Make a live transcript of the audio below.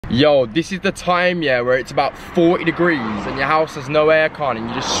Yo, this is the time, yeah, where it's about 40 degrees and your house has no aircon and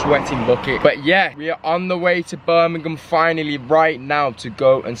you're just sweating bucket. But yeah, we are on the way to Birmingham finally right now to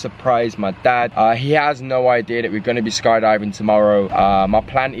go and surprise my dad. He has no idea that we're gonna be skydiving tomorrow. My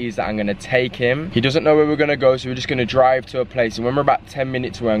plan is that I'm gonna take him. He doesn't know where we're gonna go, so we're just gonna drive to a place. And when we're about 10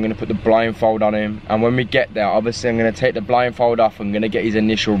 minutes away, I'm gonna put the blindfold on him. And when we get there, obviously I'm gonna take the blindfold off. I'm gonna get his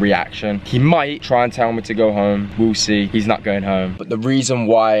initial reaction. He might try and tell me to go home. We'll see. He's not going home. But the reason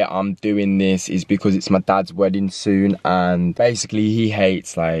why I'm doing this is because it's my dad's wedding soon, and basically he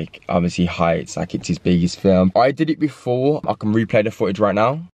hates, like, obviously heights, like it's his biggest film. I did it before. I can replay the footage right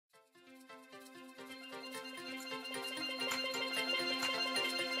now.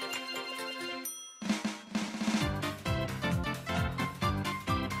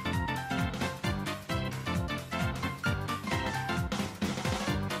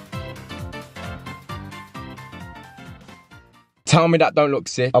 Tell me that don't look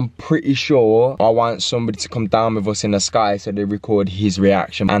sick. I'm pretty sure I want somebody to come down with us in the sky so they record his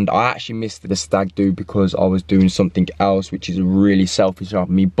reaction. And I actually missed the stag do because I was doing something else, which is really selfish of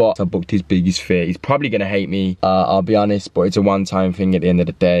me, but I booked his biggest fear. He's probably gonna hate me, I'll be honest, but it's a one-time thing at the end of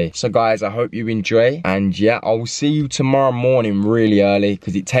the day. So guys, I hope you enjoy, and yeah, I will see you tomorrow morning really early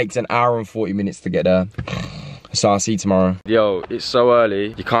because it takes an hour and 40 minutes to get there. So I'll see you tomorrow. Yo, it's so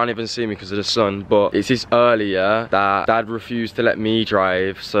early. You can't even see me because of the sun, but it's this early, yeah, that dad refused to let me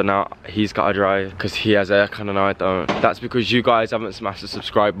drive. So now he's got to drive because he has aircon and I don't. That's because you guys haven't smashed the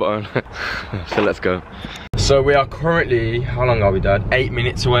subscribe button. So let's go. So we are currently, how long are we, Dad? 8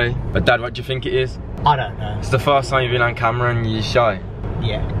 minutes away. But Dad, what do you think it is? I don't know. It's the first time you've been on camera and you're shy.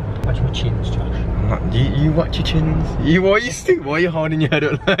 Yeah. Watch my chins, Josh. You watch your chins. Why are you holding your head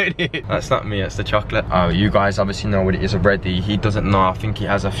up like this? That's not me, that's the chocolate. Oh, you guys obviously know what it is already. He doesn't know. I think he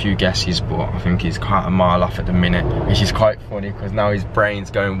has a few guesses, but I think he's quite a mile off at the minute, which is quite funny because now his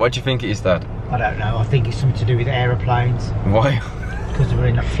brain's going. What do you think it is, Dad? I don't know. I think it's something to do with aeroplanes. Why? Because we're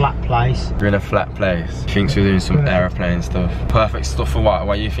in a flat place. We're in a flat place. He thinks we're doing some aeroplane stuff. Perfect stuff for what?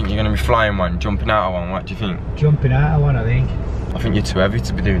 Why you think you're going to be flying one, jumping out of one? What do you think? Jumping out of one, I think. I think you're too heavy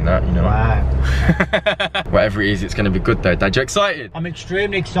to be doing that, you know. Wow. Whatever it is, it's going to be good though. Dad, you excited? I'm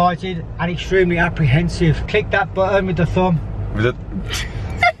extremely excited and extremely apprehensive. Click that button with the thumb. With it?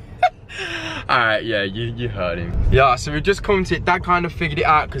 Alright, yeah, you heard him. Yeah, so we've just come to it. Dad kind of figured it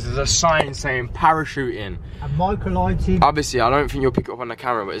out because there's a sign saying parachuting. And microlighting. Obviously, I don't think you'll pick it up on the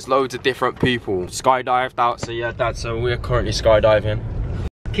camera, but there's loads of different people skydived out. So yeah, Dad, so we're currently skydiving.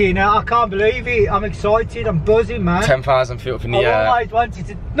 Okay, now I can't believe it. I'm excited. I'm buzzing, man. 10,000 feet up in the air. I always wanted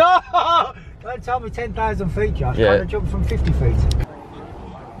to. No! Don't tell me 10,000 feet, Josh. Yeah. Can't I jump from 50 feet?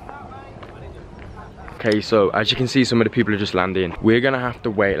 Okay, so as you can see, some of the people are just landing. We're gonna have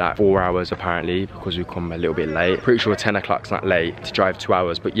to wait like 4 hours apparently because we've come a little bit late. Pretty sure 10 o'clock's not late to drive 2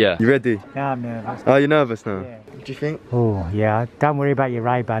 hours, but yeah. You ready? Yeah, I'm nervous. Oh, you're nervous now? Yeah. What do you think? Oh, yeah. Don't worry about your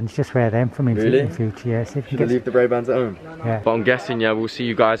Ray-Bans. Just wear them for me in the future. Yes. If you Should I leave the Ray-Bans at home? Yeah. But I'm guessing, yeah, we'll see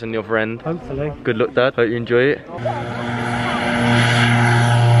you guys on the other end. Hopefully. Good luck, Dad. Hope you enjoy it.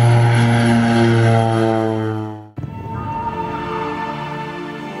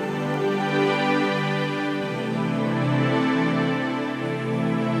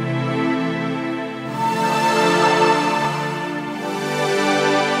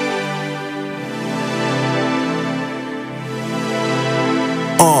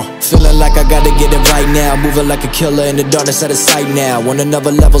 Feeling like I gotta get it right now. Moving like a killer in the darkness out of sight now. On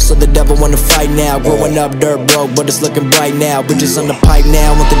another level, so the devil wanna fight now. Growing up dirt broke, but it's looking bright now. Bitches on the pipe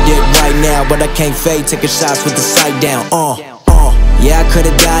now, want the dick right now. But I can't fade, taking shots with the sight down. Yeah, I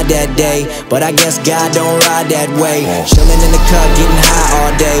could've died that day, but I guess God don't ride that way. Chillin' in the cut, getting high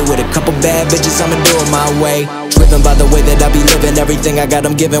all day. With a couple bad bitches, I'ma do it my way. Driven by the way that I be living. Everything I got,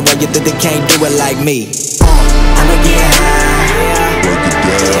 I'm giving. Why you think they can't do it like me? I'ma get high.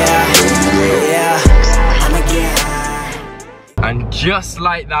 And just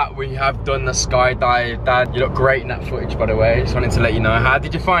like that, we have done the skydive. Dad, you look great in that footage, by the way. Just wanted to let you know. How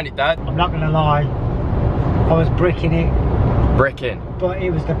did you find it, Dad? I'm not gonna lie, I was bricking it. Bricking? But it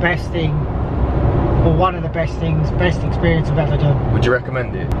was the best thing, or one of the best things, best experience I've ever done. Would you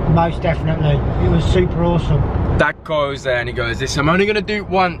recommend it? Most definitely. It was super awesome. Dad goes there and he goes, "Listen, I'm only gonna do it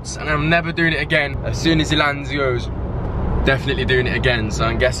once and I'm never doing it again." As soon as he lands, he goes, "Definitely doing it again." So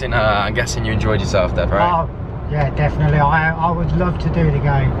I'm guessing you enjoyed yourself, Dad, right? Oh, yeah, definitely. I would love to do it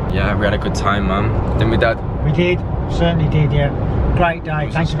again. Yeah, we had a good time, man. Didn't we, Dad? We did, certainly did, yeah. Great day.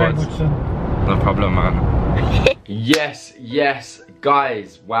 Thank you very much, son. No problem, man. Yes,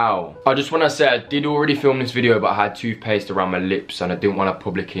 Guys, wow. I just want to say I did already film this video, but I had toothpaste around my lips and I didn't want to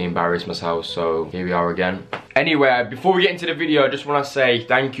publicly embarrass myself, so here we are again. Anyway, before we get into the video, I just want to say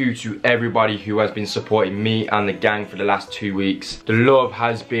thank you to everybody who has been supporting me and the gang for the last 2 weeks. The love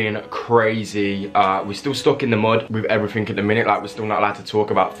has been crazy. We're still stuck in the mud with everything at the minute. Like, we're still not allowed to talk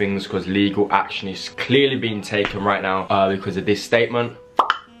about things because legal action is clearly being taken right now because of this statement.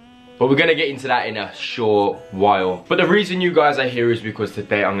 But we're gonna get into that in a short while. But the reason you guys are here is because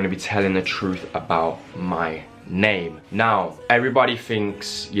today I'm gonna be telling the truth about my name. Now, everybody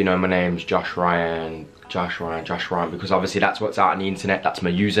thinks, you know, my name's Josh Ryan, because obviously that's what's out on the internet, that's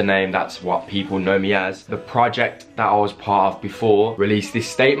my username, that's what people know me as. The project that I was part of before released this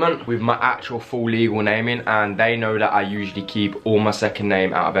statement with my actual full legal naming, and they know that I usually keep all my second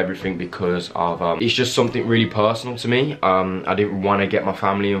name out of everything because of it's just something really personal to me. I didn't want to get my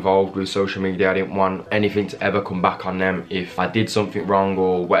family involved with social media. I didn't want anything to ever come back on them if I did something wrong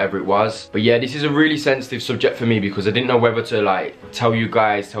or whatever it was. But yeah, this is a really sensitive subject for me because I didn't know whether to like tell you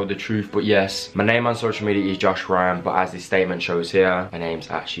guys, tell the truth. But yes, my name on social media is Josh Ryan, but as this statement shows here, my name's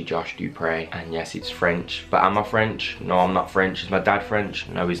actually Josh Dupre, and yes, it's French. But am I French? No, I'm not French. Is my dad French?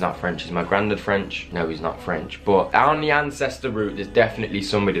 No, he's not French. Is my granddad French? No, he's not French. But on the ancestor route, there's definitely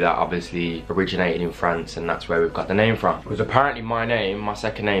somebody that obviously originated in France, and that's where we've got the name from. Because apparently my name, my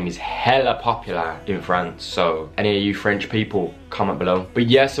second name, is hella popular in France. So any of you French people, comment below. But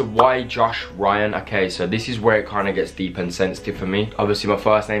yeah, so why Josh Ryan? Okay, so this is where it kind of gets deep and sensitive for me. Obviously my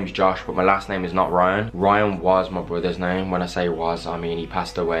first name is Josh, but my last name is not Ryan. Ryan was my brother's name. When I say was, I mean he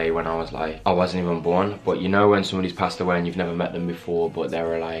passed away when I was like, I wasn't even born. But you know when somebody's passed away and you've never met them before, but they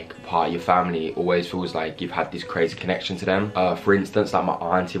were like part of your family, it always feels like you've had this crazy connection to them. For instance, like my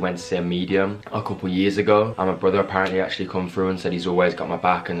auntie went to see a medium a couple years ago, and my brother apparently actually come through and said he's always got my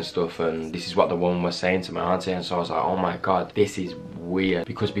back and stuff, and this is what the woman was saying to my auntie, and so I was like, oh my god, this is weird,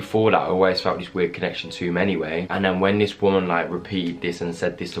 because before that I always felt this weird connection to him anyway. And then when this woman like repeated this and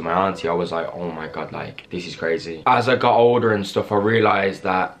said this to my auntie, I was like, oh my god, like this is crazy. As I got older and stuff, I realized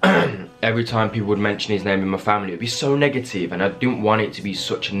that every time people would mention his name in my family, it'd be so negative, and I didn't want it to be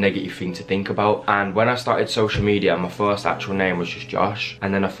such a negative thing to think about. And when I started social media, my first actual name was just Josh,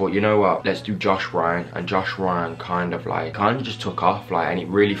 and then I thought, you know what, let's do Josh Ryan. And Josh Ryan kind of just took off, like, and it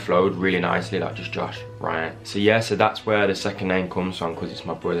really flowed really nicely, like just Josh Ryan. So yeah, so that's where the second name comes from, because it's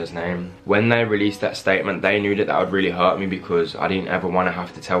my brother's name. When they released that statement, they knew that that would really hurt me, because I didn't ever want to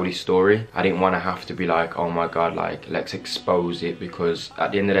have to tell this story. I didn't want to have to be like, oh my god, like let's expose it, because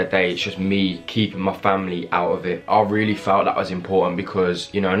at the end of the day it's just me keeping my family out of it. I really felt that was important,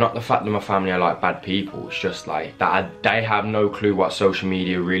 because, you know, not the fact that my family are like bad people, it's just like that they have no clue what social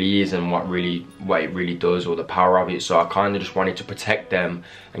media really is and what it really does, or the power of it. So I kind of just wanted to protect them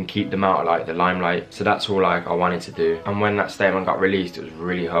and keep them out of like the limelight. So that's all like I wanted to do. And when that statement got released, it was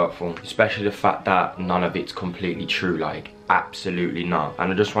really hurtful, especially the fact that none of it's completely true, like absolutely not.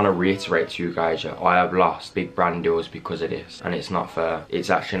 And I just want to reiterate to you guys that I have lost big brand deals because of this, and it's not fair. It's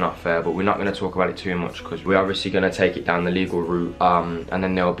actually not fair, but we're not going to talk about it too much because we're obviously going to take it down the legal route, and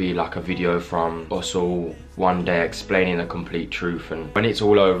then there'll be like a video from us all one day explaining the complete truth. And when it's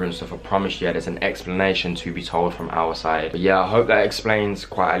all over and stuff, I promise you there's an explanation to be told from our side. But yeah, I hope that explains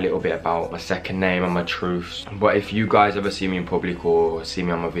quite a little bit about my second name and my truths. But if you guys ever see me in public or see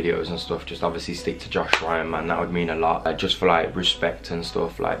me on my videos and stuff, just obviously stick to Josh Ryan, man. That would mean a lot, just for like respect and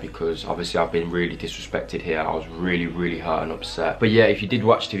stuff, like, because obviously I've been really disrespected here. I was really hurt and upset. But yeah, if you did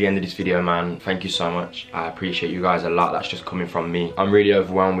watch to the end of this video, man, thank you so much. I appreciate you guys a lot. That's just coming from me. I'm really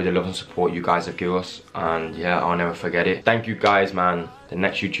overwhelmed with the love and support you guys have given us, and yeah, I'll never forget it. Thank you guys, man. The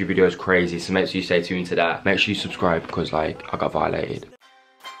next YouTube video is crazy, so make sure you stay tuned to that. Make sure you subscribe, because like I got violated.